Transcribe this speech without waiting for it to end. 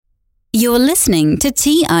You're listening to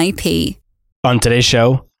TIP. On today's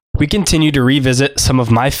show, we continue to revisit some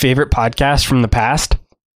of my favorite podcasts from the past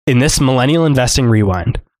in this Millennial Investing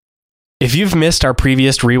Rewind. If you've missed our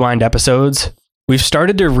previous Rewind episodes, we've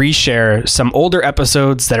started to reshare some older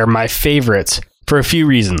episodes that are my favorites for a few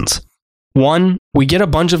reasons. One, we get a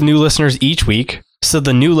bunch of new listeners each week, so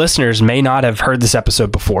the new listeners may not have heard this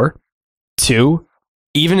episode before. Two,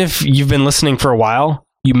 even if you've been listening for a while,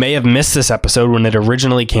 you may have missed this episode when it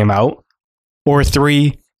originally came out. Or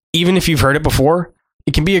three, even if you've heard it before,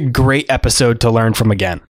 it can be a great episode to learn from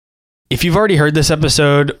again. If you've already heard this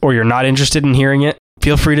episode or you're not interested in hearing it,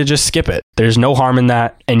 feel free to just skip it. There's no harm in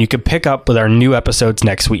that, and you can pick up with our new episodes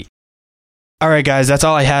next week. All right, guys, that's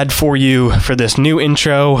all I had for you for this new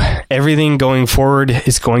intro. Everything going forward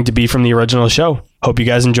is going to be from the original show. Hope you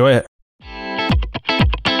guys enjoy it.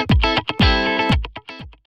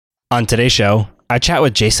 On today's show, I chat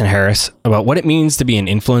with Jason Harris about what it means to be an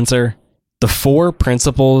influencer, the 4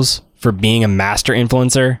 principles for being a master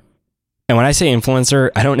influencer. And when I say influencer,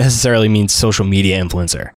 I don't necessarily mean social media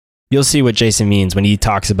influencer. You'll see what Jason means when he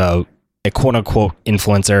talks about a quote-unquote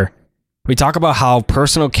influencer. We talk about how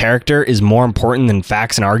personal character is more important than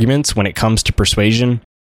facts and arguments when it comes to persuasion,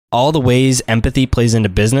 all the ways empathy plays into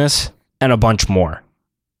business, and a bunch more.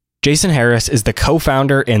 Jason Harris is the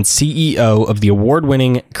co-founder and CEO of the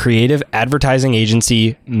award-winning creative advertising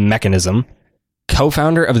agency Mechanism,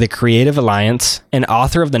 co-founder of the Creative Alliance, and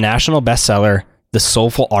author of the national bestseller, The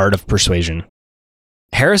Soulful Art of Persuasion.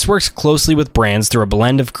 Harris works closely with brands through a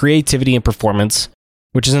blend of creativity and performance,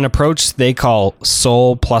 which is an approach they call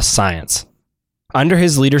soul plus science. Under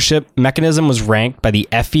his leadership, Mechanism was ranked by the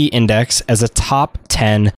FE Index as a top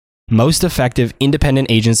 10 most effective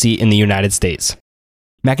independent agency in the United States.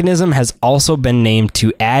 Mechanism has also been named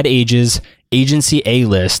to Ad Age's Agency A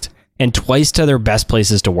list and twice to their best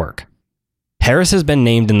places to work. Harris has been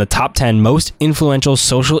named in the top 10 most influential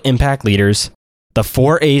social impact leaders, the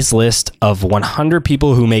 4A's list of 100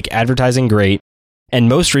 people who make advertising great, and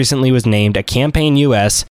most recently was named a Campaign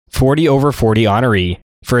US 40 over 40 honoree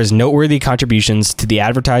for his noteworthy contributions to the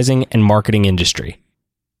advertising and marketing industry.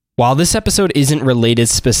 While this episode isn't related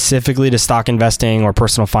specifically to stock investing or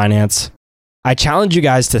personal finance, I challenge you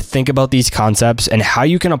guys to think about these concepts and how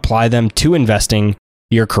you can apply them to investing,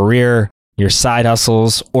 your career, your side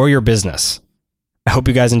hustles, or your business. I hope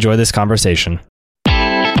you guys enjoy this conversation.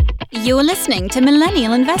 You're listening to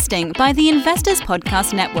Millennial Investing by the Investors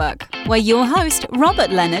Podcast Network, where your host,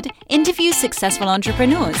 Robert Leonard, interviews successful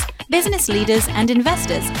entrepreneurs, business leaders, and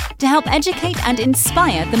investors to help educate and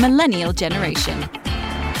inspire the millennial generation.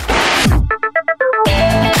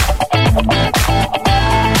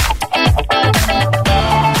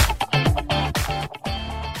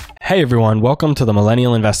 Hey everyone, welcome to the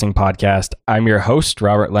Millennial Investing Podcast. I'm your host,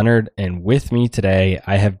 Robert Leonard, and with me today,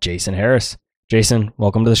 I have Jason Harris. Jason,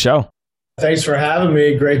 welcome to the show. Thanks for having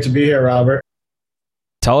me. Great to be here, Robert.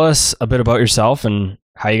 Tell us a bit about yourself and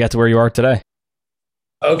how you got to where you are today.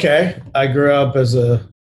 Okay. I grew up as a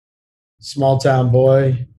small town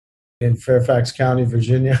boy in Fairfax County,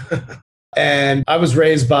 Virginia. And I was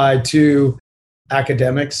raised by 2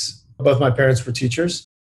 academics. Both my parents were teachers.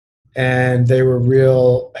 And they were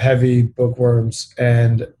real heavy bookworms.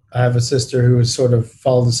 And I have a sister who has sort of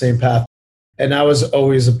followed the same path. And I was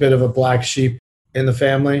always a bit of a black sheep in the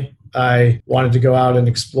family. I wanted to go out and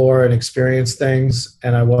explore and experience things.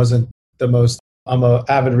 And I wasn't I'm an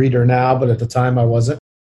avid reader now, but at the time I wasn't.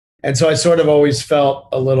 And so I sort of always felt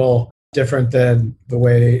a little different than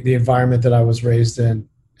the environment that I was raised in,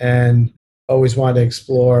 and always wanted to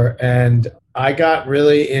explore. And I got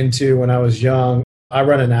really into, when I was young, I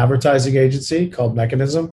run an advertising agency called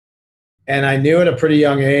Mechanism. And I knew at a pretty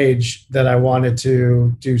young age that I wanted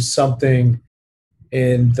to do something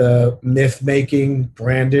in the myth-making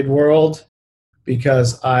branded world,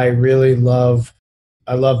 because I really love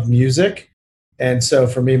music. And so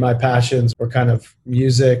for me, my passions were kind of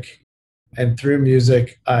music. And through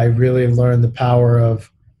music, I really learned the power of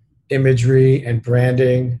imagery and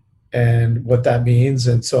branding and what that means.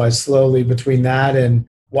 And so I slowly, between that and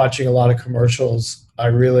watching a lot of commercials, I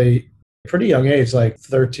really, pretty young age, like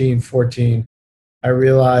 13, 14, I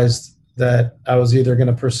realized that I was either going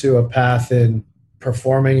to pursue a path in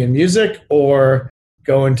performing in music or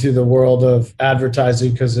go into the world of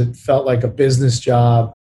advertising, because it felt like a business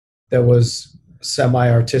job that was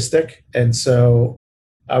semi-artistic. And so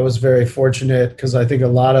I was very fortunate, because I think a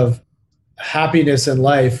lot of happiness in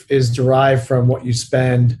life is derived from what you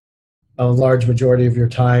spend a large majority of your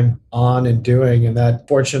time on and doing. And that,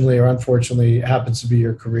 fortunately or unfortunately, happens to be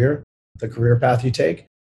your career, the career path you take.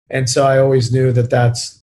 And so I always knew that I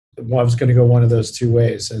was going to go one of those 2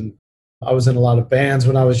 ways. And I was in a lot of bands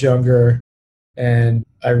when I was younger, and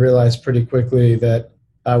I realized pretty quickly that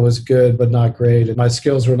I was good but not great. And my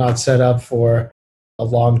skills were not set up for a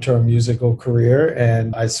long-term musical career.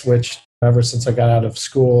 And I switched ever since I got out of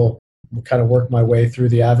school, kind of worked my way through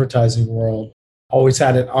the advertising world. Always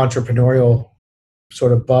had an entrepreneurial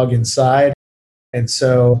sort of bug inside. And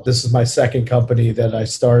so this is my second company that I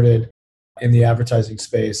started in the advertising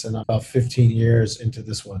space, and I'm about 15 years into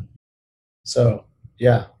this one. So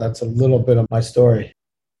yeah, that's a little bit of my story.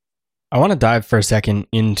 I want to dive for a second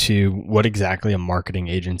into what exactly a marketing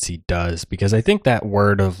agency does, because I think that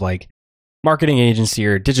word of like marketing agency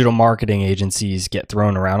or digital marketing agencies get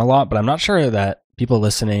thrown around a lot, but I'm not sure that people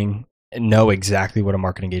listening know exactly what a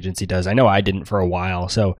marketing agency does. I know I didn't for a while.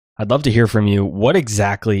 So I'd love to hear from you. What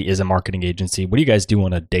exactly is a marketing agency? What do you guys do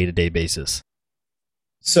on a day-to-day basis?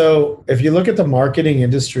 So if you look at the marketing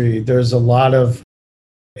industry, there's a lot of,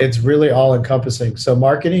 it's really all encompassing. So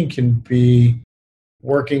marketing can be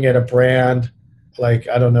working at a brand like,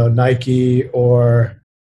 I don't know, Nike or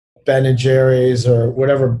Ben and Jerry's or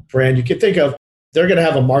whatever brand you can think of. They're going to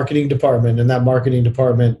have a marketing department, and that marketing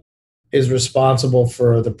department is responsible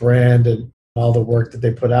for the brand and all the work that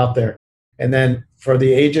they put out there. And then for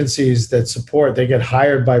the agencies that support, they get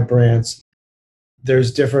hired by brands.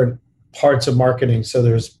 There's different parts of marketing. So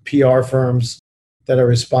there's PR firms that are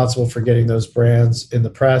responsible for getting those brands in the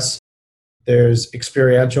press. There's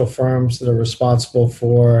experiential firms that are responsible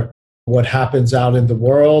for what happens out in the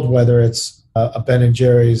world, whether it's a Ben and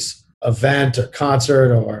Jerry's event or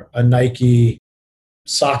concert or a Nike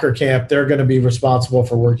soccer camp. They're going to be responsible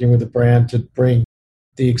for working with the brand to bring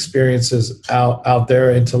the experiences out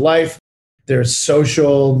there into life. There's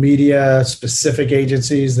social media specific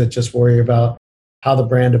agencies that just worry about how the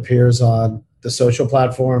brand appears on the social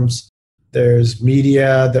platforms. There's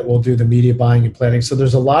media that will do the media buying and planning. So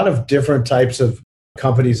there's a lot of different types of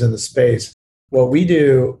companies in the space. What we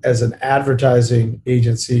do as an advertising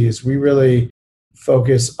agency is we really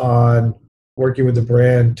focus on working with the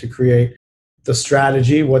brand to create the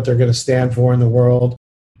strategy, what they're going to stand for in the world,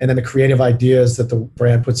 and then the creative ideas that the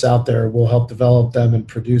brand puts out there. We'll help develop them and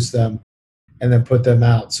produce them and then put them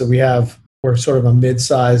out. So we're sort of a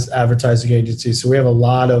mid-sized advertising agency. So we have a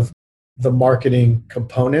lot of the marketing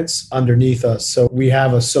components underneath us. So we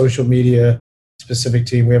have a social media specific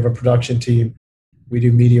team. We have a production team. We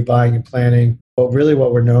do media buying and planning. But really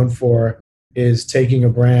what we're known for is taking a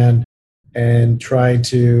brand and trying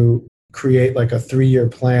to create like a 3-year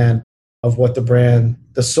plan of what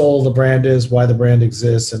the soul of the brand is, why the brand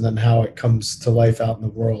exists, and then how it comes to life out in the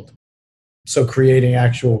world. So creating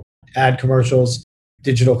actual ad commercials,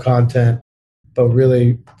 digital content, but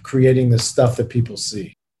really creating the stuff that people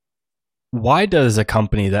see. Why does a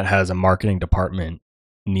company that has a marketing department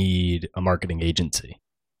need a marketing agency?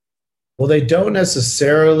 Well, they don't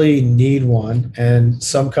necessarily need one, and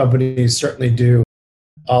some companies certainly do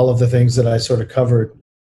all of the things that I sort of covered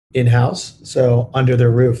in-house, so under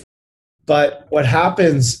their roof. But what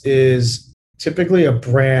happens is typically a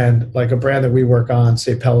brand, like a brand that we work on,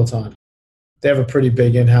 say Peloton, they have a pretty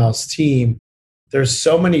big in-house team. There's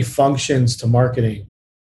so many functions to marketing,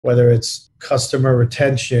 whether it's customer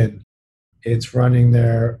retention, it's running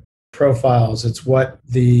their profiles, it's what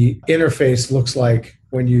the interface looks like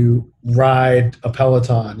when you ride a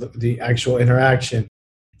Peloton, the actual interaction.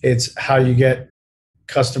 It's how you get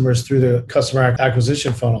customers through the customer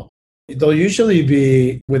acquisition funnel. They'll usually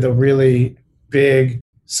be with a really big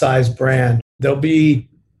size brand. There'll be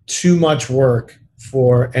too much work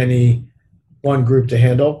for any one group to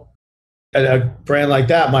handle. And a brand like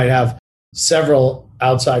that might have several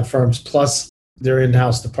outside firms plus their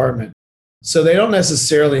in-house department. So they don't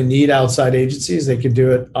necessarily need outside agencies. They can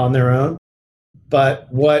do it on their own.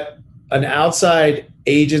 But what an outside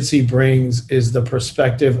agency brings is the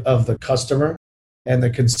perspective of the customer and the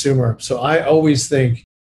consumer. So I always think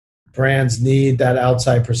brands need that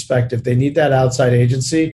outside perspective. They need that outside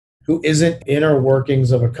agency who isn't inner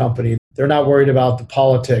workings of a company. They're not worried about the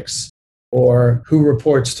politics or who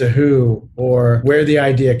reports to who or where the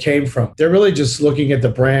idea came from. They're really just looking at the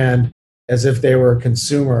brand as if they were a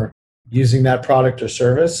consumer using that product or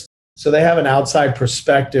service. So they have an outside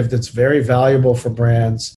perspective that's very valuable for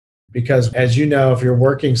brands because, as you know, if you're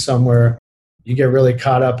working somewhere, you get really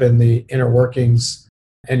caught up in the inner workings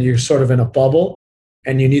and you're sort of in a bubble.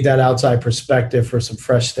 And you need that outside perspective for some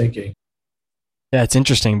fresh thinking. Yeah, it's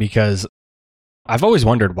interesting because I've always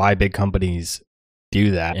wondered why big companies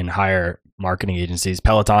do that and hire marketing agencies.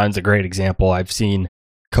 Peloton's a great example. I've seen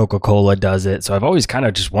Coca-Cola does it. So I've always kind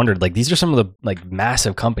of just wondered, like, these are some of the like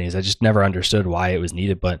massive companies. I just never understood why it was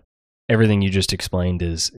needed, but everything you just explained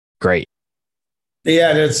is great. Yeah,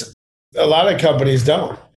 and it's a lot of companies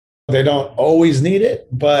don't. They don't always need it,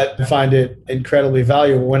 but I find it incredibly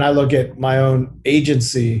valuable. When I look at my own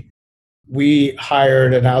agency, we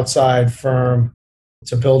hired an outside firm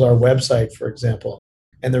to build our website, for example.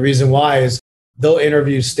 And the reason why is they'll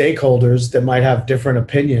interview stakeholders that might have different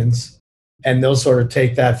opinions, and they'll sort of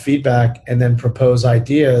take that feedback and then propose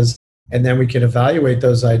ideas. And then we can evaluate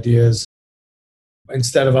those ideas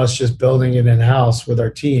instead of us just building it in-house with our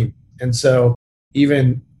team. And so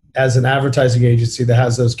even as an advertising agency that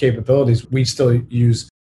has those capabilities, we still use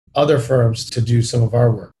other firms to do some of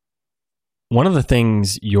our work. One of the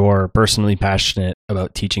things you're personally passionate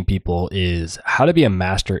about teaching people is how to be a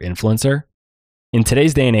master influencer. In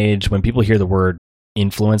today's day and age, when people hear the word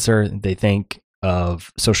influencer, they think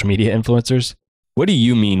of social media influencers. What do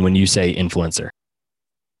you mean when you say influencer?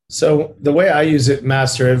 So the way I use it,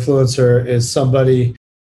 master influencer, is somebody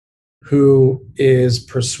who is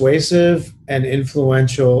persuasive and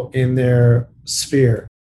influential in their sphere,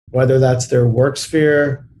 whether that's their work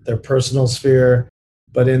sphere, their personal sphere,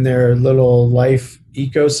 but in their little life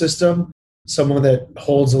ecosystem, someone that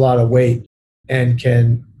holds a lot of weight and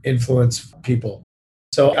can influence people.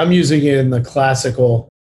 So I'm using it in the classical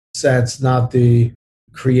sense, not the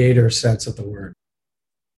creator sense of the word.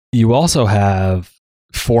 You also have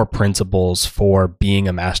 4 principles for being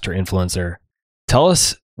a master influencer. Tell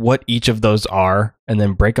us what each of those are and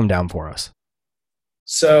then break them down for us.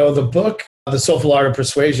 So the book, The Soulful Art of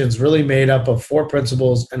Persuasion, is really made up of 4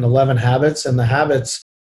 principles and 11 habits. And the habits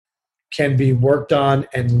can be worked on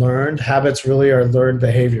and learned. Habits really are learned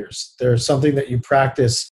behaviors. They're something that you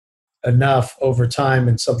practice enough over time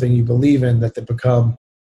and something you believe in that they become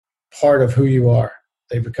part of who you are.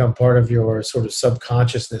 They become part of your sort of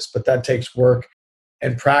subconsciousness, but that takes work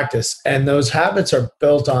and practice. And those habits are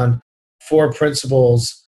built on 4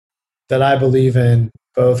 principles that I believe in,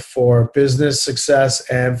 both for business success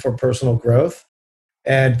and for personal growth.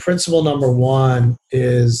 And principle number 1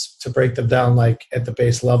 is, to break them down like at the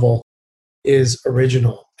base level, is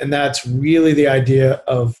original. And that's really the idea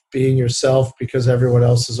of being yourself because everyone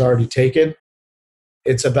else is already taken.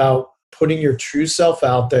 It's about putting your true self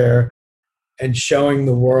out there and showing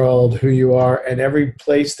the world who you are. And every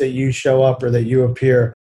place that you show up or that you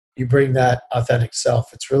appear, you bring that authentic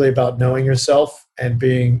self. It's really about knowing yourself and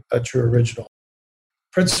being a true original.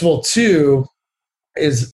 Principle 2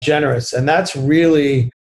 is generous. And that's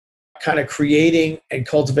really kind of creating and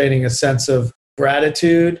cultivating a sense of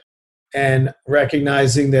gratitude and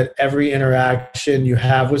recognizing that every interaction you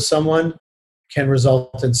have with someone can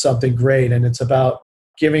result in something great. And it's about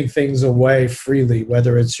giving things away freely,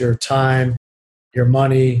 whether it's your time, your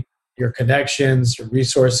money, your connections, your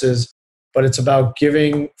resources, but it's about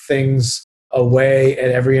giving things away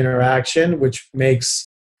at every interaction, which makes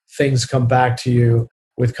things come back to you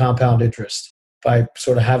with compound interest by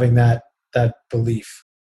sort of having that belief.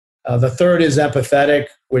 The third is empathetic,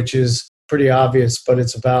 which is pretty obvious, but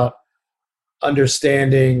it's about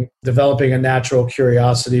understanding, developing a natural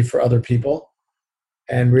curiosity for other people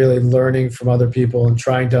and really learning from other people and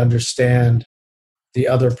trying to understand the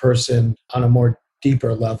other person on a more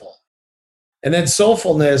deeper level. And then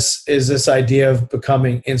soulfulness is this idea of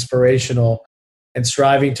becoming inspirational and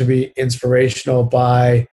striving to be inspirational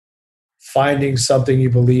by finding something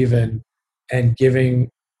you believe in and giving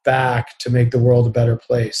back to make the world a better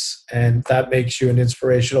place. And that makes you an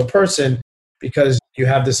inspirational person because you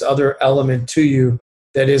have this other element to you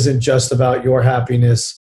that isn't just about your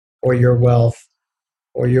happiness or your wealth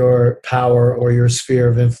or your power or your sphere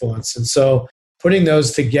of influence. And so putting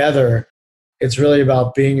those together, it's really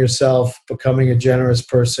about being yourself, becoming a generous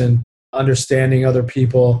person, understanding other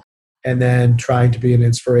people, and then trying to be an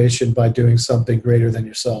inspiration by doing something greater than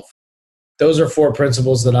yourself. Those are 4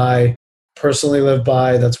 principles that I personally live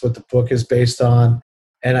by. That's what the book is based on.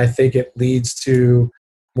 And I think it leads to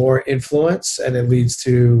more influence and it leads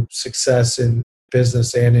to success in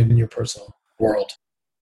business and in your personal world.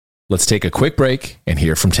 Let's take a quick break and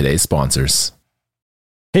hear from today's sponsors.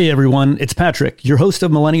 Hey everyone, it's Patrick, your host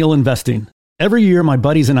of Millennial Investing. Every year, my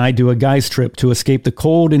buddies and I do a guy's trip to escape the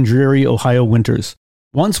cold and dreary Ohio winters.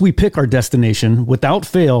 Once we pick our destination, without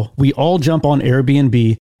fail, we all jump on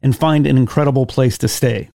Airbnb and find an incredible place to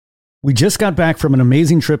stay. We just got back from an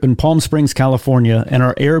amazing trip in Palm Springs, California, and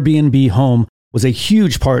our Airbnb home was a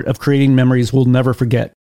huge part of creating memories we'll never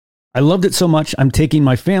forget. I loved it so much, I'm taking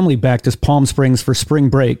my family back to Palm Springs for spring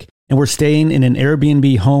break, and we're staying in an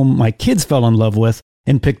Airbnb home my kids fell in love with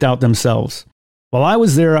and picked out themselves. While I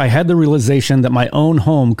was there, I had the realization that my own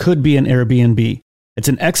home could be an Airbnb. It's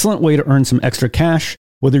an excellent way to earn some extra cash,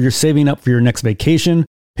 whether you're saving up for your next vacation,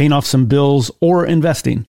 paying off some bills, or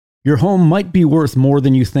investing. Your home might be worth more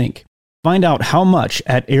than you think. Find out how much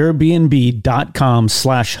at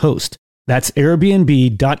airbnb.com/host. That's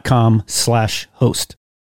airbnb.com/host.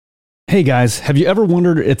 Hey guys, have you ever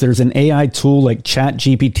wondered if there's an AI tool like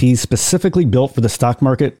ChatGPT specifically built for the stock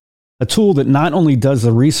market? A tool that not only does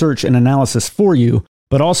the research and analysis for you,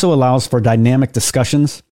 but also allows for dynamic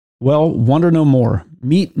discussions? Well, wonder no more.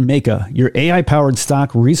 Meet Meka, your AI-powered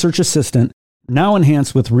stock research assistant, now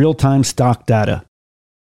enhanced with real-time stock data.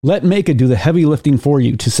 Let Meka do the heavy lifting for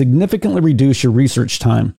you to significantly reduce your research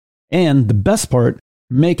time. And the best part,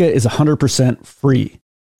 Meka is 100% free.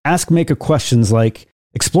 Ask Meka questions like,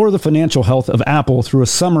 explore the financial health of Apple through a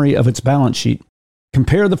summary of its balance sheet.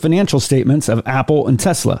 Compare the financial statements of Apple and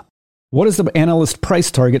Tesla. What is the analyst price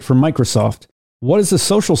target for Microsoft? What is the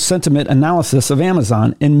social sentiment analysis of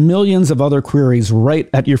Amazon? And millions of other queries right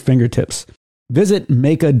at your fingertips. Visit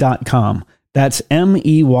Meka.com. That's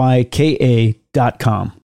MEYKA.com.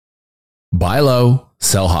 Buy low,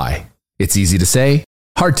 sell high. It's easy to say,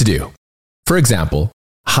 hard to do. For example,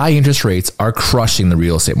 high interest rates are crushing the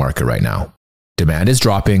real estate market right now. Demand is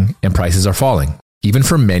dropping and prices are falling, even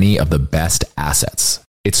for many of the best assets.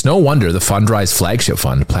 It's no wonder the Fundrise flagship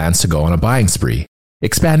fund plans to go on a buying spree,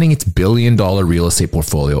 expanding its billion-dollar real estate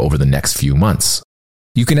portfolio over the next few months.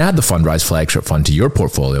 You can add the Fundrise flagship fund to your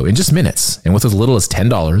portfolio in just minutes and with as little as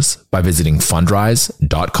 $10 by visiting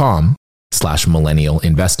fundrise.com/millennial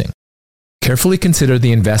investing. Carefully consider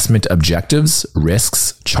the investment objectives,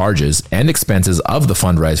 risks, charges, and expenses of the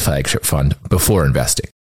Fundrise flagship fund before investing.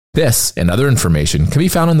 This and other information can be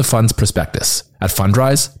found in the fund's prospectus at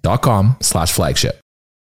fundrise.com/flagship.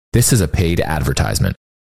 This is a paid advertisement.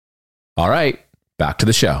 All right, back to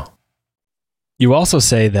the show. You also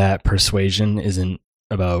say that persuasion isn't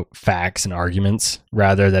about facts and arguments,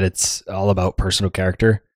 rather that it's all about personal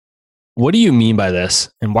character. What do you mean by this?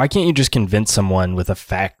 And why can't you just convince someone with a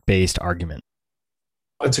fact-based argument?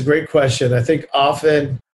 It's a great question. I think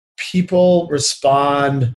often people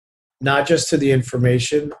respond not just to the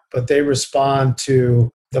information, but they respond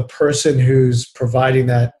to the person who's providing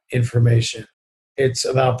that information. It's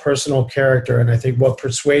about personal character. And I think what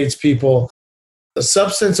persuades people, the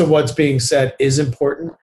substance of what's being said is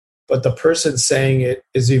important, but the person saying it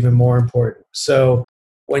is even more important. So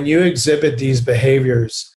when you exhibit these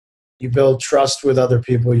behaviors, you build trust with other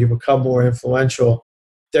people, you become more influential,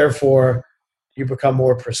 therefore you become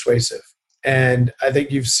more persuasive. And I think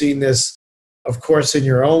you've seen this, of course, in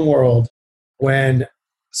your own world, when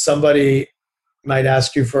somebody might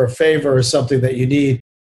ask you for a favor or something that you need,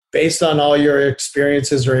 based on all your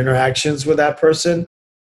experiences or interactions with that person,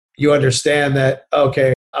 you understand that,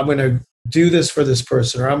 okay, I'm going to do this for this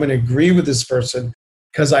person, or I'm going to agree with this person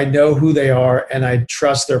because I know who they are and I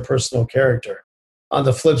trust their personal character. On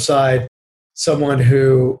the flip side, someone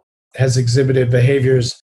who has exhibited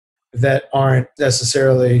behaviors that aren't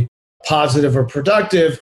necessarily positive or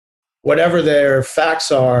productive, whatever their facts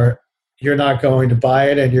are, you're not going to buy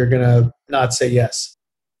it and you're going to not say yes.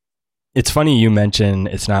 It's funny you mention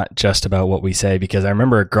it's not just about what we say, because I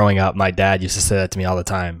remember growing up, my dad used to say that to me all the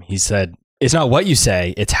time. He said, it's not what you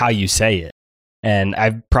say, it's how you say it. And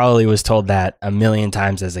I probably was told that a million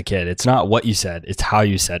times as a kid. It's not what you said, it's how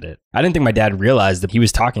you said it. I didn't think my dad realized that he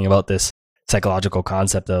was talking about this psychological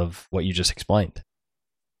concept of what you just explained.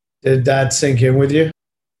 Did that sink in with you?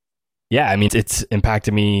 Yeah, I mean, it's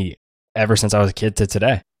impacted me ever since I was a kid to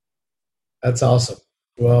today. That's awesome.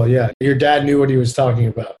 Well, yeah, your dad knew what he was talking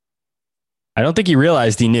about. I don't think he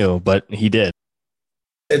realized he knew, but he did.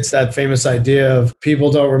 It's that famous idea of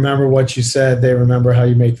people don't remember what you said, they remember how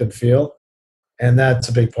you make them feel. And that's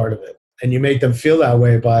a big part of it. And you make them feel that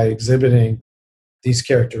way by exhibiting these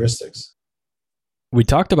characteristics. We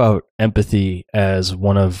talked about empathy as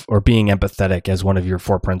one of, or being empathetic as one of your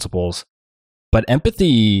 4 principles. But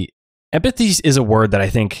empathy is a word that I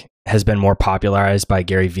think has been more popularized by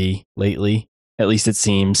Gary Vee lately, at least it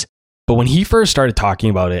seems. But when he first started talking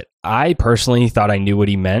about it, I personally thought I knew what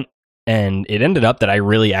he meant. And it ended up that I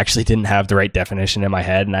really actually didn't have the right definition in my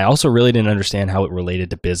head. And I also really didn't understand how it related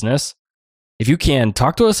to business. If you can,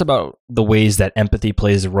 talk to us about the ways that empathy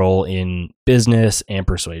plays a role in business and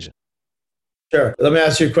persuasion. Sure. Let me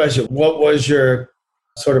ask you a question. What was your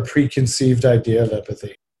sort of preconceived idea of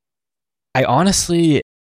empathy? I honestly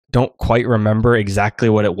don't quite remember exactly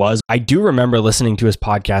what it was. I do remember listening to his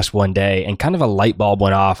podcast one day and kind of a light bulb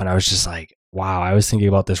went off and I was just like, wow, I was thinking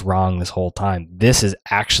about this wrong this whole time. This is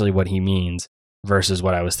actually what he means versus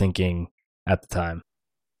what I was thinking at the time.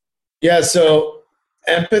 Yeah, so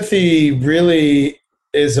empathy really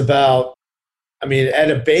is about, I mean,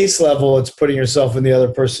 at a base level, it's putting yourself in the other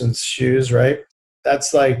person's shoes, right?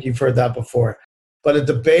 That's like, you've heard that before. But at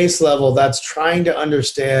the base level, that's trying to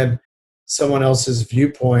understand someone else's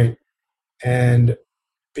viewpoint and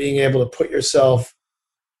being able to put yourself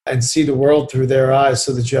and see the world through their eyes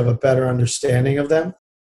so that you have a better understanding of them.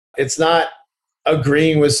 It's not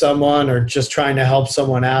agreeing with someone or just trying to help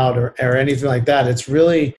someone out or anything like that. It's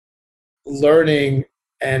really learning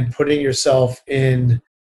and putting yourself in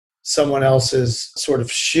someone else's sort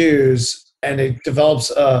of shoes, and it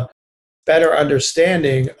develops a better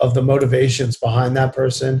understanding of the motivations behind that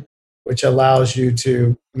person, which allows you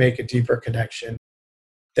to make a deeper connection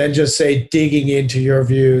than just say digging into your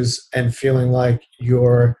views and feeling like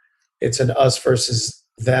it's an us versus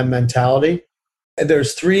them mentality. And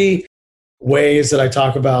there's 3 ways that I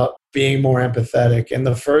talk about being more empathetic. And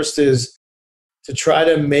the first is to try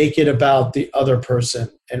to make it about the other person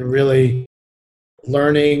and really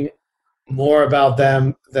learning more about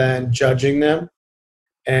them than judging them,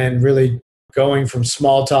 and really going from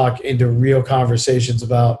small talk into real conversations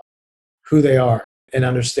about who they are and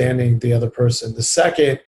understanding the other person. The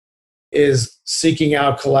second is seeking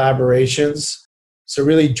out collaborations. So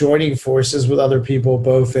really joining forces with other people,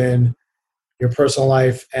 both in your personal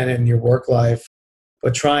life and in your work life,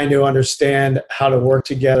 but trying to understand how to work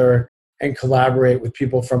together and collaborate with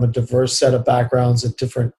people from a diverse set of backgrounds and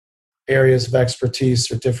different areas of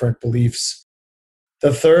expertise or different beliefs.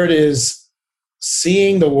 The third is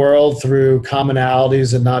seeing the world through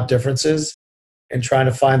commonalities and not differences, and trying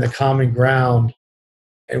to find the common ground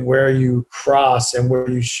and where you cross and where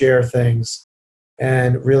you share things,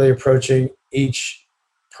 and really approaching each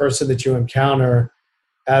person that you encounter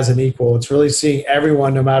as an equal. It's really seeing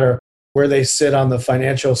everyone, no matter where they sit on the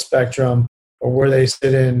financial spectrum or where they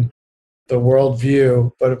sit in the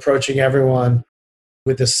worldview, but approaching everyone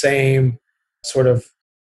with the same sort of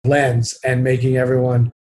lens and making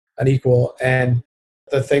everyone an equal. And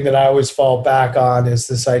the thing that I always fall back on is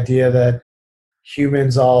this idea that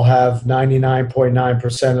humans all have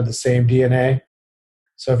 99.9% of the same DNA.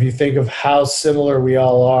 So if you think of how similar we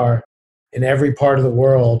all are in every part of the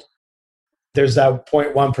world, there's that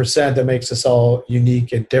 0.1% that makes us all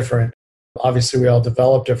unique and different. Obviously, we all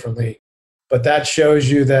develop differently, but that shows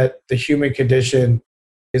you that the human condition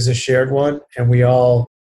is a shared one, and we all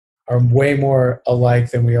are way more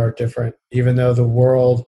alike than we are different, even though the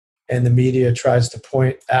world and the media tries to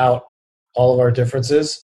point out all of our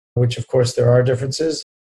differences, which of course there are differences,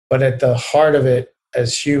 but at the heart of it,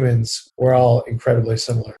 as humans, we're all incredibly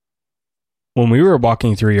similar. When we were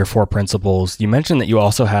walking through your 4 principles, you mentioned that you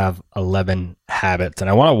also have 11 habits, and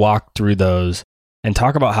I want to walk through those and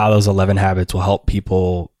talk about how those 11 habits will help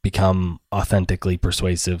people become authentically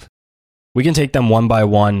persuasive. We can take them one by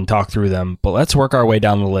one and talk through them, but let's work our way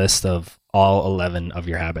down the list of all 11 of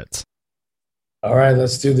your habits. All right,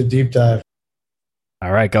 let's do the deep dive.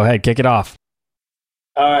 All right, go ahead, kick it off.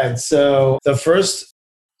 All right, so the first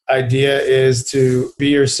idea is to be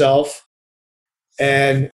yourself.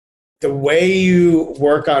 And the way you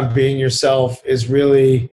work on being yourself is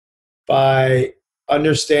really by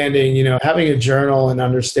understanding, having a journal and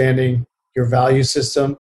understanding your value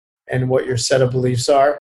system and what your set of beliefs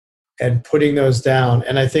are and putting those down.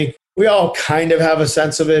 And I think we all kind of have a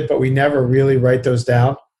sense of it, but we never really write those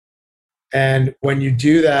down. And when you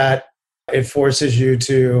do that, it forces you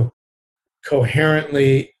to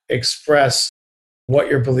coherently express what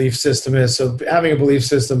your belief system is. So having a belief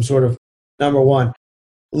system, sort of number one,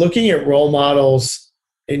 looking at role models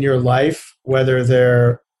in your life, whether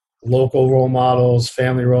they're local role models,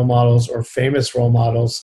 family role models, or famous role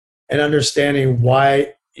models, and understanding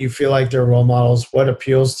why you feel like they're role models, what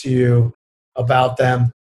appeals to you about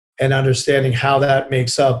them, and understanding how that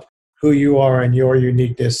makes up who you are and your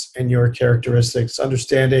uniqueness and your characteristics,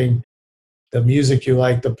 understanding the music you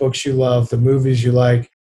like, the books you love, the movies you like,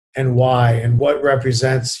 and why, and what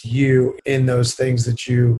represents you in those things that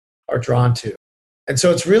you are drawn to. And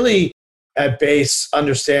so it's really at base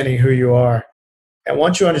understanding who you are. And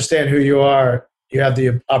once you understand who you are, you have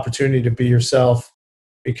the opportunity to be yourself,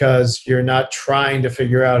 because you're not trying to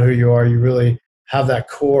figure out who you are. You really have that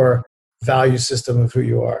core value system of who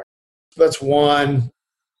you are. That's one.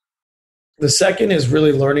 The second is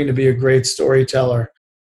really learning to be a great storyteller.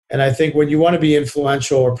 And I think when you want to be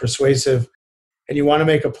influential or persuasive and you want to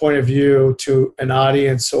make a point of view to an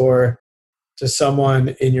audience or to someone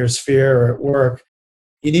in your sphere or at work,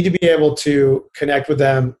 you need to be able to connect with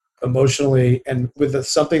them emotionally and with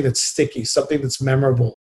something that's sticky, something that's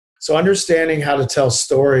memorable. So understanding how to tell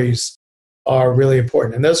stories are really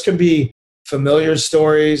important. And those can be familiar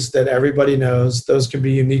stories that everybody knows. Those can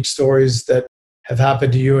be unique stories that have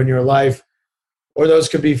happened to you in your life, or those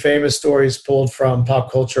could be famous stories pulled from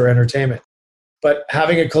pop culture entertainment. But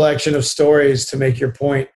having a collection of stories to make your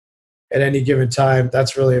point at any given time,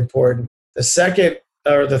 that's really important. The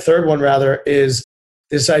third one rather, is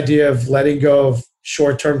this idea of letting go of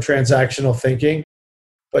short-term transactional thinking,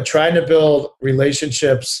 but trying to build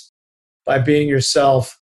relationships by being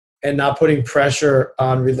yourself and not putting pressure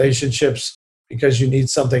on relationships because you need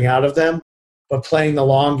something out of them, but playing the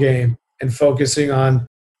long game and focusing on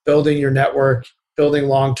building your network, building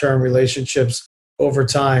long-term relationships over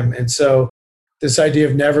time. And so this idea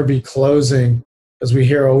of never be closing, as we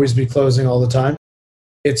hear always be closing all the time,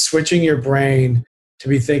 it's switching your brain to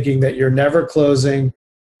be thinking that you're never closing.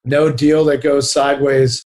 No deal that goes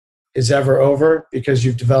sideways is ever over because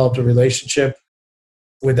you've developed a relationship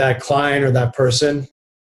with that client or that person.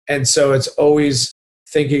 And so it's always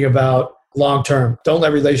thinking about long term. Don't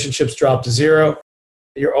let relationships drop to zero.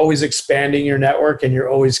 You're always expanding your network and you're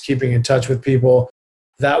always keeping in touch with people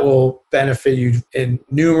that will benefit you in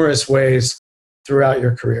numerous ways throughout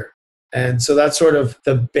your career. And so that's sort of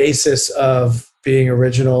the basis of being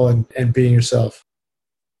original and being yourself.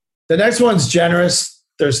 The next one's generous.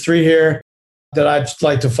 There's 3 here that I'd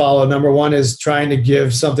like to follow. Number 1 is trying to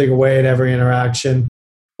give something away at every interaction.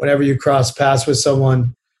 Whenever you cross paths with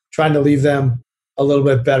someone, trying to leave them a little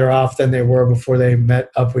bit better off than they were before they met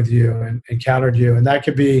up with you and encountered you. And that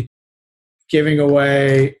could be giving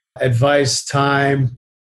away advice, time,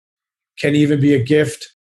 can even be a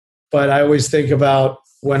gift. But I always think about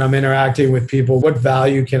when I'm interacting with people, what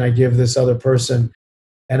value can I give this other person?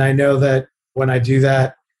 And I know that when I do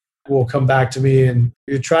that, it will come back to me. And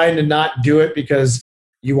you're trying to not do it because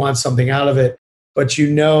you want something out of it, but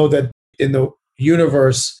you know that in the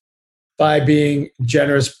universe, by being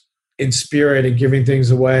generous in spirit and giving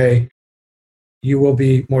things away, you will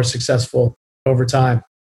be more successful over time.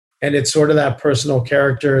 And it's sort of that personal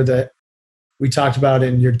character that we talked about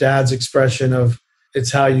in your dad's expression of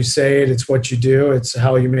it's how you say it, it's what you do, it's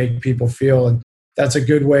how you make people feel. And that's a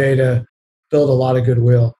good way to build a lot of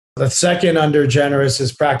goodwill. The second under generous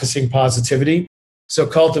is practicing positivity. So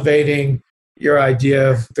cultivating your idea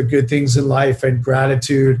of the good things in life and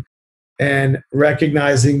gratitude and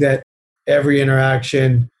recognizing that every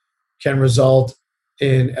interaction can result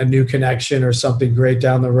in a new connection or something great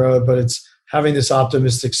down the road, but it's having this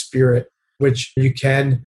optimistic spirit, which you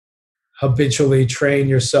can habitually train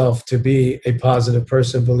yourself to be a positive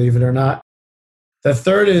person, believe it or not. The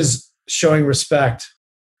third is showing respect.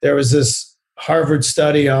 There was this Harvard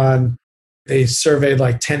study they surveyed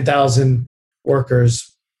like 10,000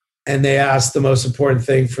 workers, and they asked the most important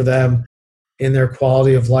thing for them in their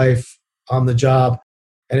quality of life on the job.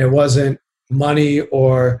 And it wasn't money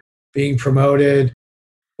or being promoted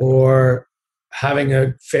or having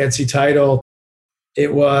a fancy title.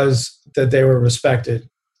 It was that they were respected.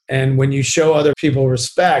 And when you show other people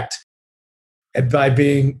respect, and by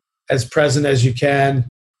being as present as you can,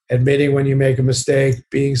 admitting when you make a mistake,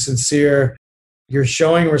 being sincere, you're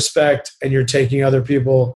showing respect and you're taking other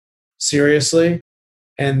people seriously.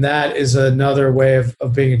 And that is another way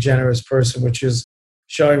of being a generous person, which is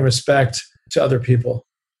showing respect to other people.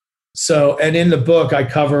 So, and in the book, I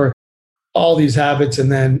cover all these habits,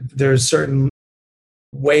 and then there's certain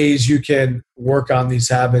ways you can work on these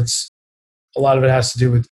habits. A lot of it has to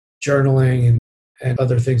do with journaling and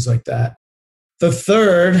other things like that. The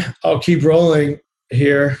third, I'll keep rolling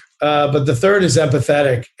here, but the third is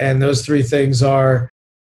empathetic. And those 3 things are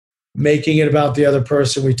making it about the other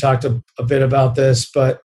person. We talked a bit about this,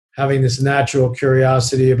 but having this natural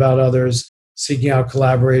curiosity about others, seeking out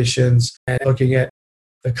collaborations, and looking at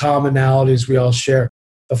the commonalities we all share.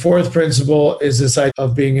 The fourth principle is this idea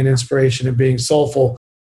of being an inspiration and being soulful.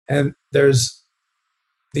 And there's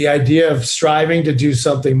the idea of striving to do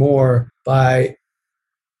something more by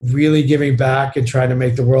really giving back and trying to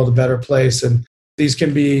make the world a better place. And these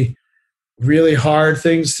can be really hard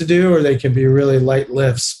things to do, or they can be really light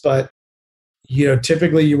lifts. But,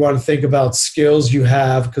 typically you want to think about skills you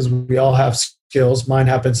have, because we all have skills. Mine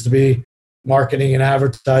happens to be marketing and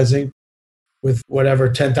advertising with whatever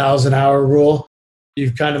 10,000 hour rule.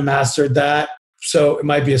 You've kind of mastered that. So it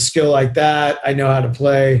might be a skill like that. I know how to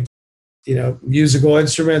play, musical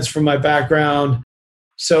instruments from my background.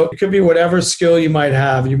 So it could be whatever skill you might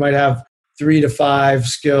have. You might have 3 to 5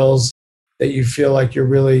 skills that you feel like you're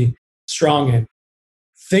really strong in.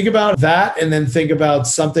 Think about that, and then think about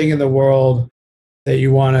something in the world that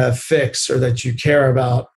you want to fix or that you care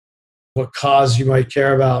about, what cause you might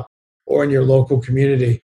care about, or in your local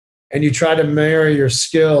community. And you try to marry your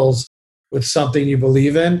skills with something you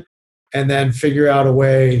believe in, and then figure out a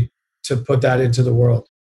way to put that into the world.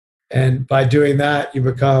 And by doing that, you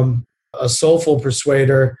become a soulful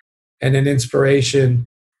persuader and an inspiration,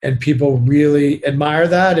 and people really admire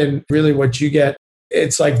that. And really what you get,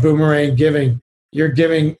 it's like boomerang giving. You're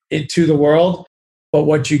giving it to the world, but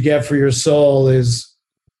what you get for your soul is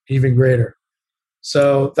even greater.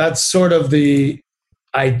 So that's sort of the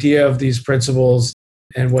idea of these principles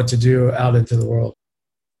and what to do out into the world.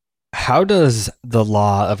 How does the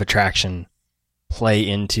law of attraction play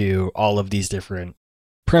into all of these different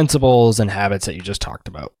principles and habits that you just talked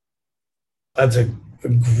about? That's a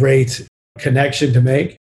great connection to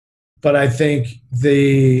make. But I think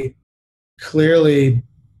the clearly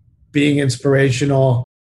being inspirational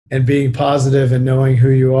and being positive and knowing who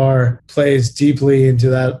you are plays deeply into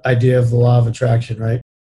that idea of the law of attraction, right?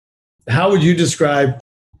 How would you describe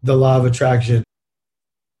the law of attraction?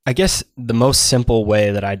 I guess the most simple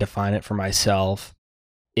way that I define it for myself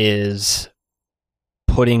is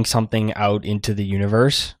putting something out into the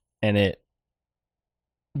universe, and it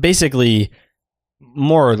basically,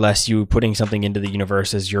 more or less, you putting something into the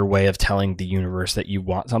universe is your way of telling the universe that you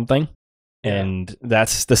want something. And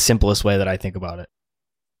that's the simplest way that I think about it.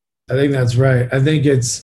 I think that's right. I think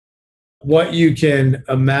it's what you can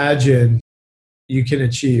imagine you can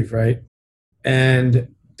achieve, right? And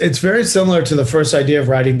it's very similar to the first idea of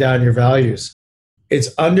writing down your values.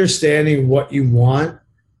 It's understanding what you want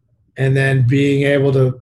and then being able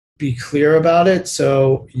to be clear about it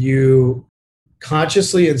so you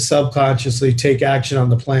consciously and subconsciously take action on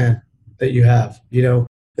the plan that you have. You know,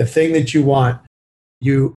 the thing that you want,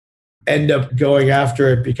 you end up going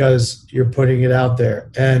after it because you're putting it out there.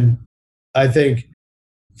 And I think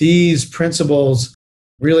these principles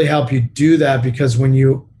really help you do that, because when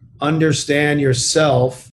you understand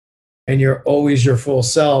yourself and you're always your full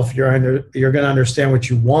self, you're going to understand what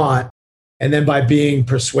you want. And then by being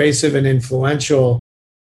persuasive and influential,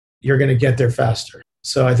 you're going to get there faster.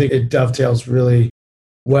 So I think it dovetails really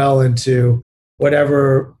well into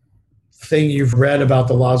whatever thing you've read about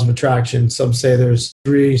the laws of attraction. Some say there's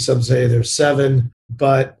 3, some say there's 7,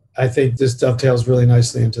 but I think this dovetails really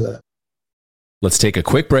nicely into that. Let's take a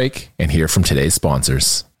quick break and hear from today's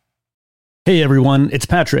sponsors. Hey everyone, it's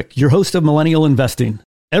Patrick, your host of Millennial Investing.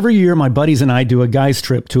 Every year, my buddies and I do a guy's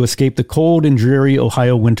trip to escape the cold and dreary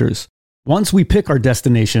Ohio winters. Once we pick our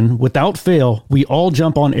destination, without fail, we all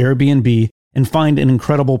jump on Airbnb and find an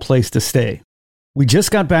incredible place to stay. We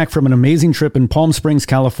just got back from an amazing trip in Palm Springs,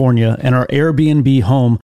 California, and our Airbnb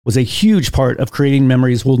home was a huge part of creating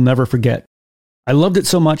memories we'll never forget. I loved it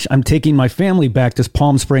so much, I'm taking my family back to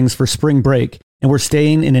Palm Springs for spring break, and we're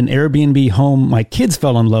staying in an Airbnb home my kids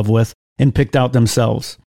fell in love with and picked out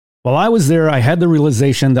themselves. While I was there, I had the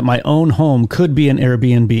realization that my own home could be an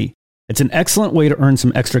Airbnb. It's an excellent way to earn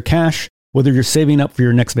some extra cash, whether you're saving up for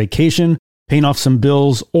your next vacation, paying off some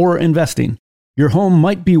bills, or investing. Your home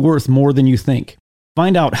might be worth more than you think.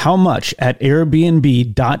 Find out how much at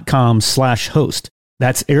airbnb.com/host.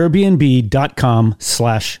 That's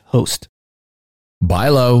airbnb.com/host. Buy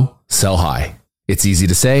low, sell high. It's easy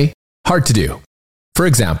to say, hard to do. For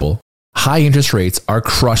example, high interest rates are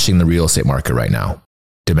crushing the real estate market right now.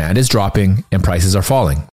 Demand is dropping and prices are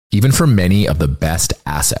falling, even for many of the best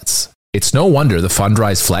assets. It's no wonder the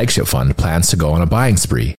Fundrise flagship fund plans to go on a buying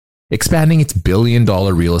spree, expanding its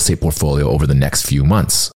billion-dollar real estate portfolio over the next few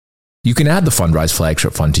months. You can add the Fundrise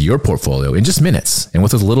flagship fund to your portfolio in just minutes and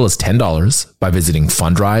with as little as $10 by visiting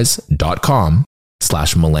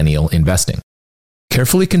fundrise.com/millennial investing.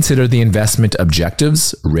 Carefully consider the investment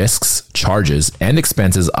objectives, risks, charges, and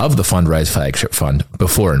expenses of the Fundrise flagship fund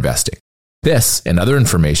before investing. This and other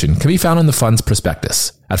information can be found in the fund's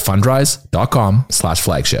prospectus at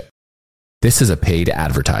fundrise.com/flagship. This is a paid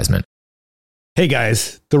advertisement. Hey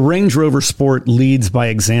guys, the Range Rover Sport leads by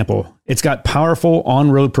example. It's got powerful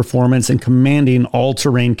on-road performance and commanding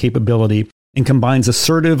all-terrain capability, and combines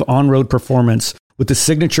assertive on-road performance with the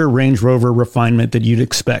signature Range Rover refinement that you'd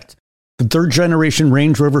expect. The third-generation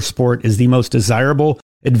Range Rover Sport is the most desirable,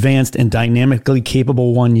 advanced, and dynamically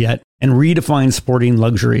capable one yet, and redefines sporting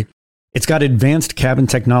luxury. It's got advanced cabin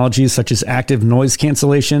technologies such as active noise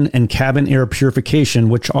cancellation and cabin air purification,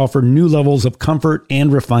 which offer new levels of comfort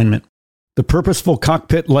and refinement. The purposeful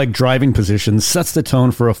cockpit-like driving position sets the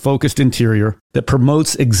tone for a focused interior that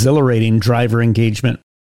promotes exhilarating driver engagement.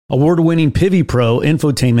 Award-winning Pivi Pro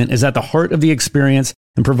infotainment is at the heart of the experience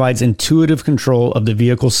and provides intuitive control of the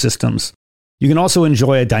vehicle systems. You can also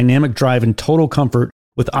enjoy a dynamic drive in total comfort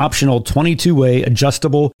with optional 22-way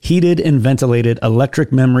adjustable, heated and ventilated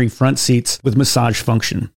electric memory front seats with massage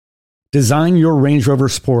function. Design your Range Rover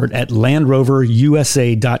Sport at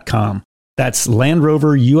LandRoverUSA.com. That's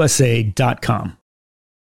LandRoverUSA.com.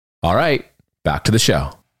 All right, back to the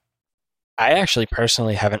show. I actually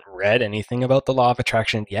personally haven't read anything about the law of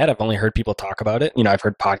attraction yet. I've only heard people talk about it. I've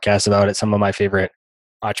heard podcasts about it. Some of my favorite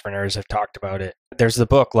entrepreneurs have talked about it. There's the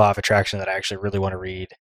book, Law of Attraction, that I actually really want to read.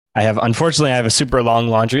 Unfortunately, I have a super long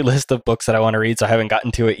laundry list of books that I want to read, so I haven't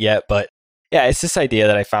gotten to it yet. But Yeah, it's this idea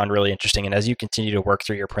that I found really interesting. And as you continue to work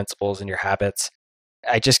through your principles and your habits,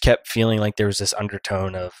 I just kept feeling like there was this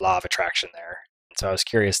undertone of law of attraction there. So I was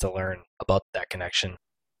curious to learn about that connection.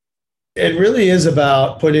 It really is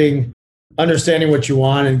about understanding what you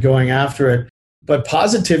want and going after it. But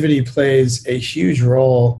positivity plays a huge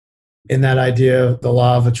role in that idea of the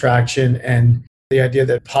law of attraction and the idea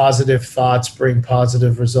that positive thoughts bring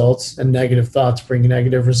positive results and negative thoughts bring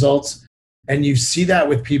negative results. And you see that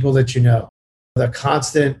with people that you know. The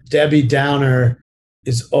constant Debbie Downer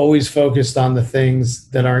is always focused on the things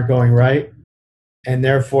that aren't going right. And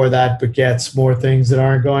therefore that begets more things that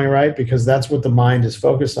aren't going right because that's what the mind is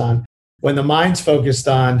focused on. When the mind's focused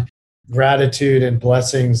on gratitude and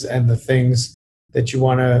blessings and the things that you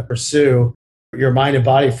want to pursue, your mind and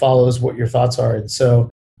body follows what your thoughts are. And so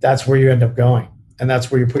that's where you end up going. And that's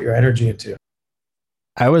where you put your energy into.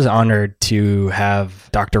 I was honored to have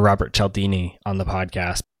Dr. Robert Cialdini on the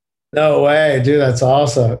podcast. No way, dude. That's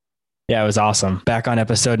awesome. Yeah, it was awesome. Back on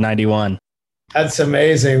episode 91. That's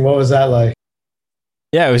amazing. What was that like?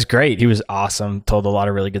 Yeah, it was great. He was awesome. Told a lot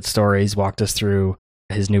of really good stories, walked us through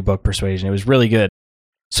his new book, Persuasion. It was really good.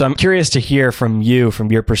 So I'm curious to hear from you, from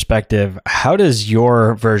your perspective, how does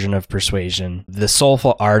your version of persuasion, the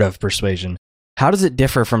soulful art of persuasion, how does it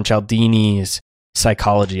differ from Cialdini's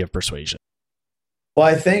psychology of persuasion? Well,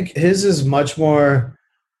 I think his is much more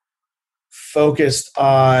focused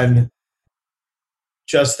on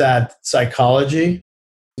just that psychology.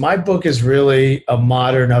 My book is really a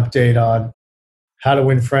modern update on how to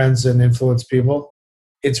win friends and influence people.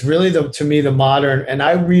 It's really, to me, the modern, and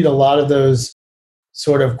I read a lot of those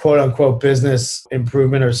sort of quote unquote business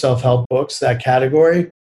improvement or self-help books, that category.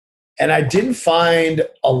 And I didn't find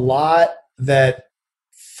a lot that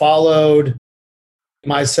followed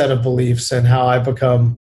my set of beliefs and how I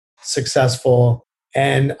become successful.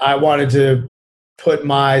 And I wanted to put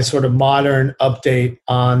my sort of modern update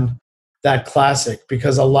on that classic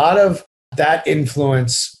because a lot of that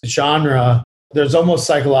influence genre, there's almost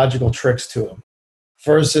psychological tricks to them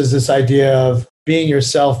versus this idea of being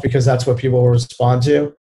yourself because that's what people will respond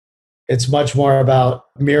to. It's much more about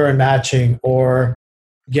mirror matching or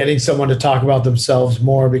getting someone to talk about themselves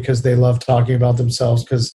more because they love talking about themselves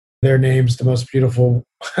because their name's the most beautiful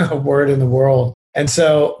word in the world. And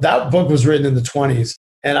so that book was written in the 20s.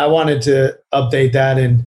 And I wanted to update that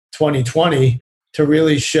in 2020 to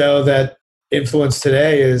really show that influence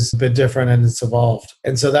today is a bit different and it's evolved.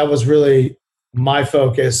 And so that was really my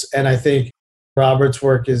focus. And I think Robert's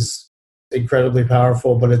work is incredibly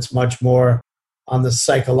powerful, but it's much more on the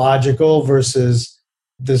psychological versus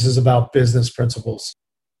this is about business principles.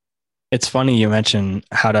 It's funny you mention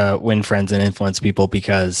how to win friends and influence people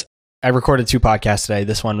because I recorded 2 podcasts today,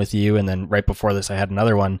 this one with you, and then right before this I had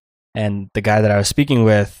another one. And the guy that I was speaking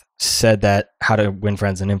with said that How to Win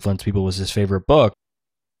Friends and Influence People was his favorite book.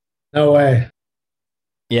 No way.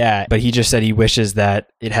 Yeah, but he just said he wishes that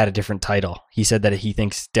it had a different title. He said that he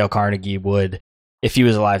thinks Dale Carnegie would, if he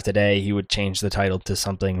was alive today, he would change the title to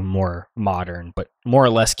something more modern, but more or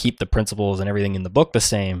less keep the principles and everything in the book the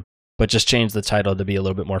same, but just change the title to be a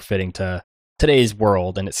little bit more fitting to today's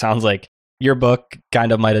world. And it sounds like your book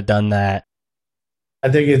kind of might have done that. I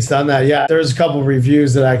think it's done that. Yeah, there's a couple of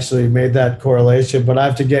reviews that actually made that correlation, but I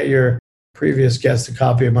have to get your previous guest a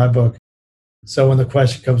copy of my book. So when the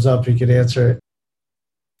question comes up, you can answer it.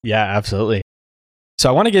 Yeah, absolutely. So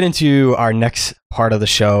I want to get into our next part of the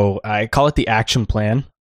show. I call it the action plan.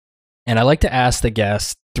 And I like to ask the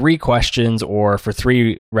guests 3 questions or for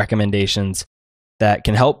 3 recommendations that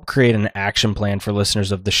can help create an action plan for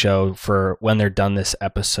listeners of the show for when they're done this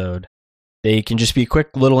episode. They can just be quick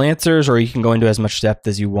little answers, or you can go into as much depth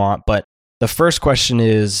as you want. But the first question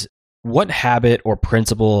is, what habit or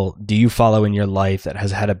principle do you follow in your life that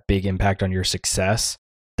has had a big impact on your success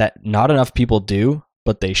that not enough people do,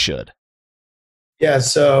 but they should? Yeah,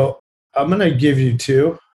 so I'm going to give you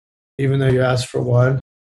 2, even though you asked for 1.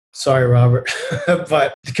 Sorry, Robert.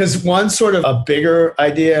 But because one's sort of a bigger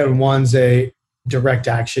idea and one's a direct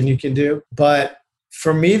action you can do. But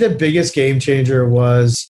for me, the biggest game changer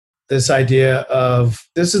was this idea of,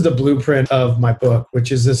 this is the blueprint of my book,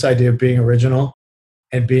 which is this idea of being original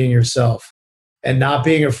and being yourself and not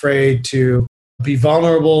being afraid to be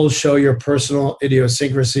vulnerable, show your personal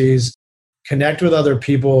idiosyncrasies, connect with other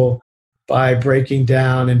people by breaking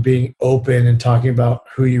down and being open and talking about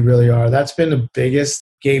who you really are. That's been the biggest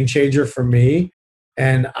game changer for me.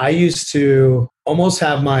 And I used to almost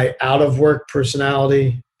have my out of work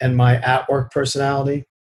personality and my at work personality.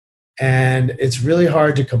 And it's really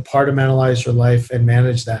hard to compartmentalize your life and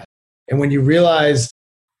manage that. And when you realize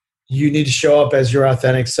you need to show up as your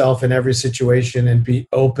authentic self in every situation and be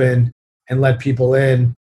open and let people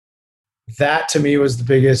in, that to me was the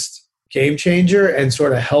biggest game changer and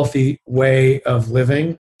sort of healthy way of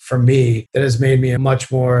living for me that has made me a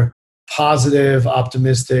much more positive,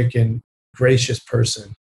 optimistic, and gracious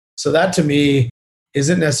person. So that to me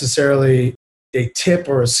isn't necessarily a tip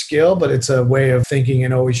or a skill, but it's a way of thinking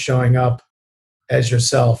and always showing up as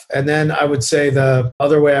yourself. And then I would say the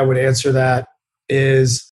other way I would answer that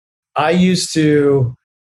is I used to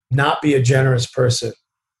not be a generous person.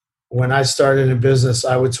 When I started in business,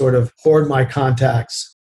 I would sort of hoard my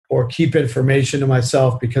contacts or keep information to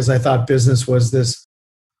myself because I thought business was this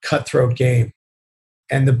cutthroat game.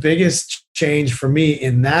 And the biggest change for me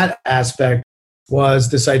in that aspect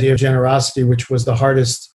was this idea of generosity, which was the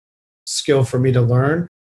hardest skill for me to learn.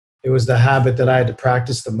 It was the habit that I had to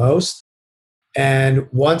practice the most. And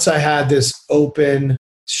once I had this open,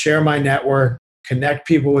 share my network, connect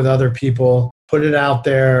people with other people, put it out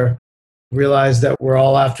there, realize that we're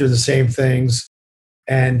all after the same things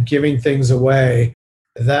and giving things away,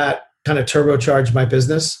 that kind of turbocharged my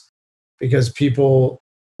business because people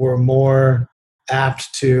were more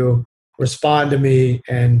apt to respond to me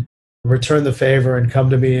and return the favor and come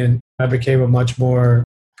to me. And I became a much more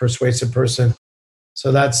persuasive person.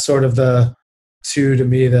 So that's sort of the two to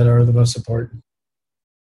me that are the most important.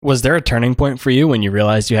 Was there a turning point for you when you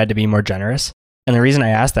realized you had to be more generous? And the reason I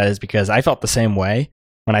asked that is because I felt the same way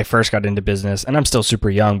when I first got into business, and I'm still super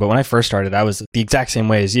young, but when I first started, I was the exact same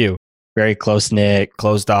way as you. Very close-knit,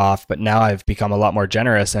 closed off, but now I've become a lot more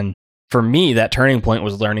generous. And for me, that turning point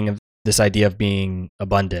was learning of this idea of being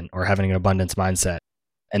abundant or having an abundance mindset.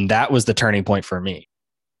 And that was the turning point for me.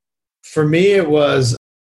 For me, it was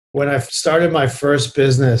when I started my first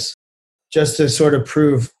business, just to sort of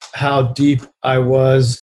prove how deep I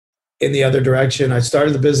was in the other direction. I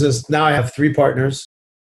started the business. Now I have 3 partners.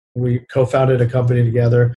 We co-founded a company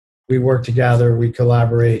together. We work together. We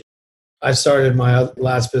collaborate. I started my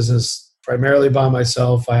last business primarily by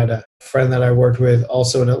myself. I had a friend that I worked with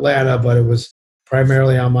also in Atlanta, but it was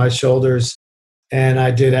primarily on my shoulders. And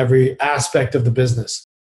I did every aspect of the business.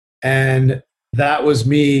 And that was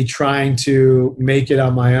me trying to make it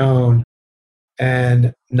on my own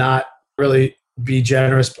and not really be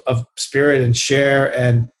generous of spirit and share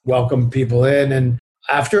and welcome people in. And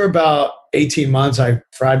after about 18 months, I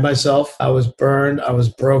fried myself. I was burned. I was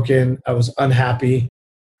broken. I was unhappy.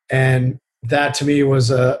 And that to me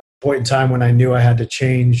was a point in time when I knew I had to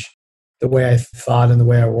change the way I thought and the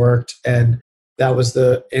way I worked. And that was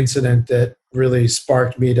the incident that really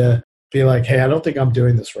sparked me to be like, hey, I don't think I'm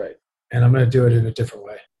doing this right. And I'm going to do it in a different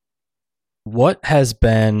way. What has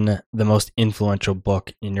been the most influential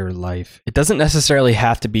book in your life? It doesn't necessarily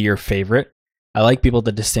have to be your favorite. I like people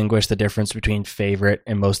to distinguish the difference between favorite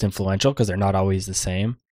and most influential because they're not always the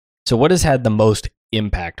same. So what has had the most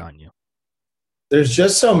impact on you? There's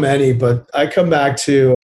just so many, but I come back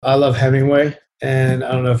to, I love Hemingway. And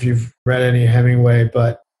I don't know if you've read any Hemingway,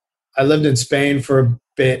 but I lived in Spain for a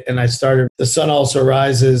bit and I started The Sun Also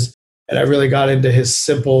Rises. And I really got into his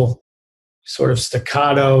simple sort of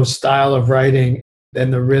staccato style of writing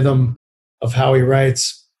and the rhythm of how he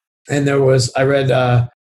writes. And I read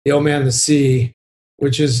The Old Man and the Sea,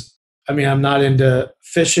 which is, I'm not into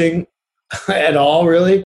fishing at all,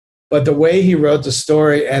 really. But the way he wrote the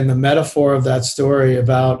story and the metaphor of that story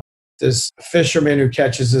about this fisherman who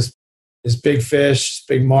catches this big fish, this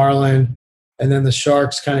big marlin, and then the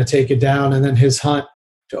sharks kind of take it down, and then his hunt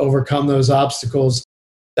to overcome those obstacles.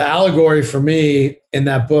 The allegory for me in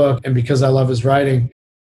that book, and because I love his writing,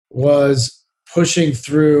 was pushing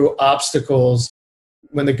through obstacles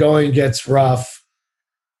when the going gets rough.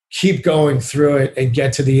 Keep going through it and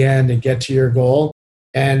get to the end and get to your goal.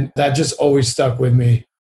 And that just always stuck with me.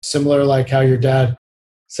 Similar like how your dad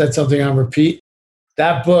said something on repeat.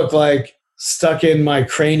 That book stuck in my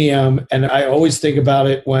cranium, and I always think about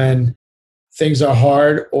it when things are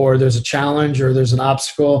hard or there's a challenge or there's an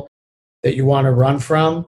obstacle that you want to run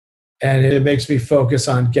from. And it makes me focus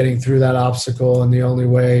on getting through that obstacle, and the only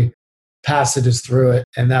way past it is through it.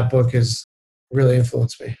 And that book has really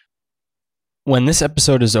influenced me. When this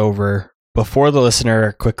episode is over, before the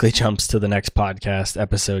listener quickly jumps to the next podcast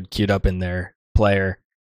episode queued up in their player,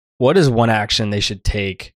 what is one action they should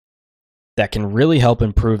take that can really help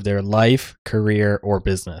improve their life, career, or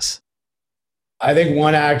business? I think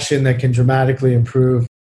one action that can dramatically improve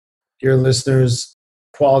your listeners'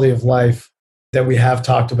 quality of life that we have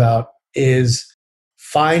talked about is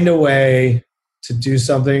find a way to do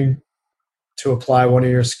something to apply one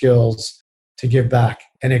of your skills to give back.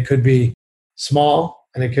 And it could be small,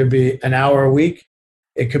 and it could be an hour a week.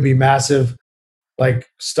 It could be massive, like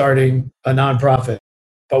starting a nonprofit.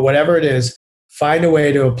 But whatever it is, find a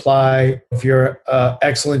way to apply. If you're an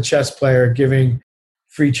excellent chess player, giving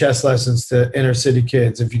free chess lessons to inner city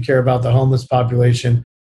kids. If you care about the homeless population,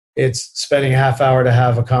 it's spending a half hour to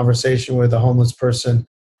have a conversation with a homeless person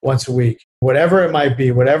once a week. Whatever it might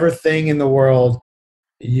be, whatever thing in the world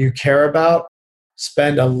you care about,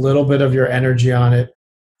 spend a little bit of your energy on it.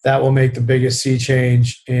 That will make the biggest sea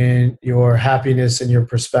change in your happiness and your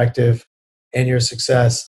perspective and your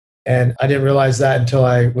success. And I didn't realize that until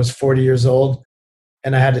I was 40 years old.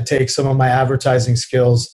 And I had to take some of my advertising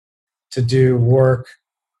skills to do work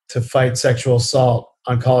to fight sexual assault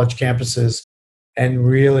on college campuses. And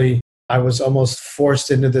really, I was almost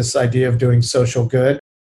forced into this idea of doing social good.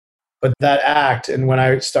 But that act, and when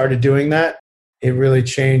I started doing that, it really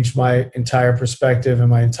changed my entire perspective and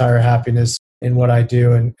my entire happiness in what I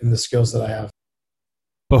do and in the skills that I have.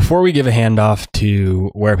 Before we give a handoff to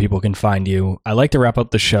where people can find you, I like to wrap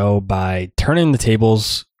up the show by turning the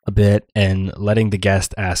tables a bit and letting the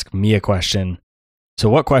guest ask me a question. So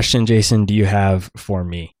what question, Jason, do you have for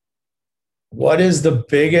me? What is the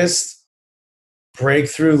biggest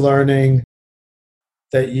breakthrough learning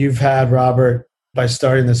that you've had, Robert, by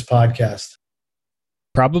starting this podcast?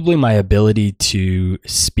 Probably my ability to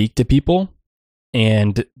speak to people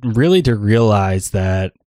and really to realize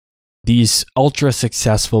that these ultra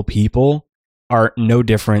successful people are no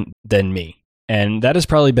different than me. And that has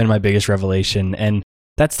probably been my biggest revelation. And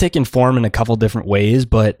that's taken form in a couple different ways,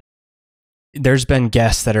 but there's been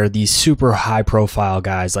guests that are these super high profile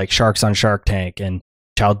guys like Sharks on Shark Tank and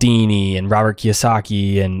Cialdini and Robert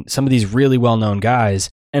Kiyosaki and some of these really well-known guys.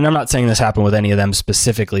 And I'm not saying this happened with any of them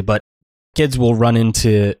specifically, but kids will run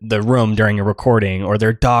into the room during a recording, or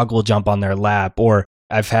their dog will jump on their lap, or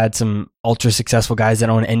I've had some ultra successful guys that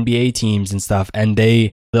own NBA teams and stuff, and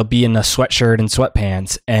they'll be in a sweatshirt and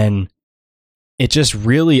sweatpants. And it just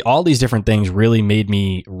really, all these different things really made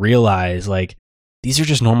me realize, like, these are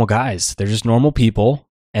just normal guys. They're just normal people,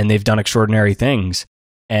 and they've done extraordinary things,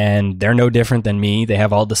 and they're no different than me. They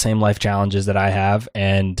have all the same life challenges that I have,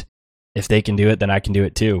 and if they can do it, then I can do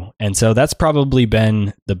it too. And so that's probably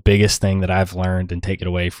been the biggest thing that I've learned and taken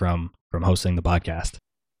away from hosting the podcast.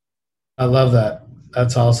 I love that.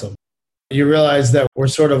 That's awesome. You realize that we're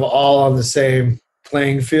sort of all on the same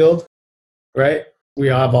playing field, right? We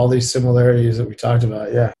have all these similarities that we talked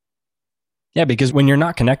about. Yeah. Yeah, because when you're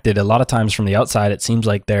not connected, a lot of times from the outside, it seems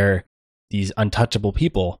like they're these untouchable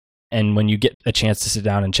people. And when you get a chance to sit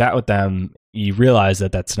down and chat with them, you realize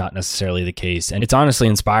that that's not necessarily the case. And it's honestly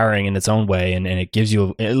inspiring in its own way. And it gives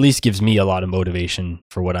you, at least gives me a lot of motivation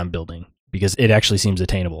for what I'm building, because it actually seems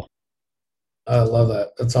attainable. I love that.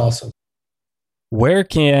 That's awesome. Where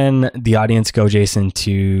can the audience go, Jason,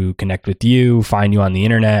 to connect with you, find you on the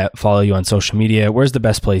internet, follow you on social media? Where's the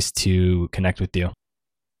best place to connect with you?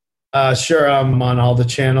 Sure. I'm on all the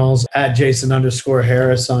channels at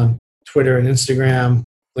Jason_Harris on Twitter and Instagram,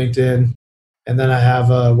 LinkedIn. And then I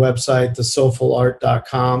have a website,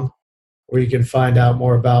 thesoulfulart.com, where you can find out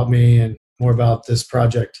more about me and more about this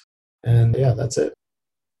project. And yeah, that's it.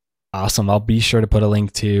 Awesome. I'll be sure to put a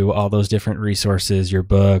link to all those different resources, your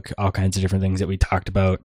book, all kinds of different things that we talked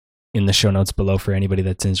about in the show notes below for anybody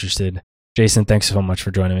that's interested. Jason, thanks so much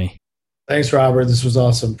for joining me. Thanks, Robert. This was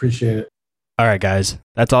awesome. Appreciate it. All right, guys.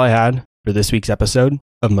 That's all I had for this week's episode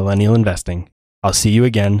of Millennial Investing. I'll see you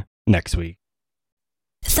again next week.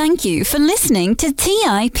 Thank you for listening to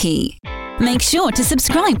TIP. Make sure to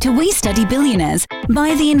subscribe to We Study Billionaires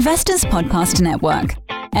by the Investors Podcast Network.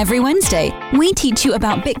 Every Wednesday, we teach you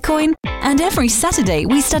about Bitcoin, and every Saturday,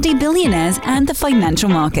 we study billionaires and the financial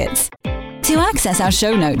markets. To access our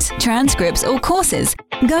show notes, transcripts, or courses,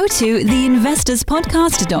 go to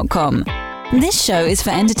theinvestorspodcast.com. This show is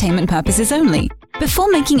for entertainment purposes only. Before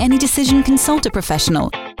making any decision, consult a professional.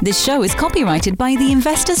 This show is copyrighted by the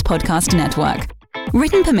Investors Podcast Network.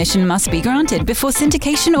 Written permission must be granted before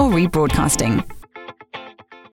syndication or rebroadcasting.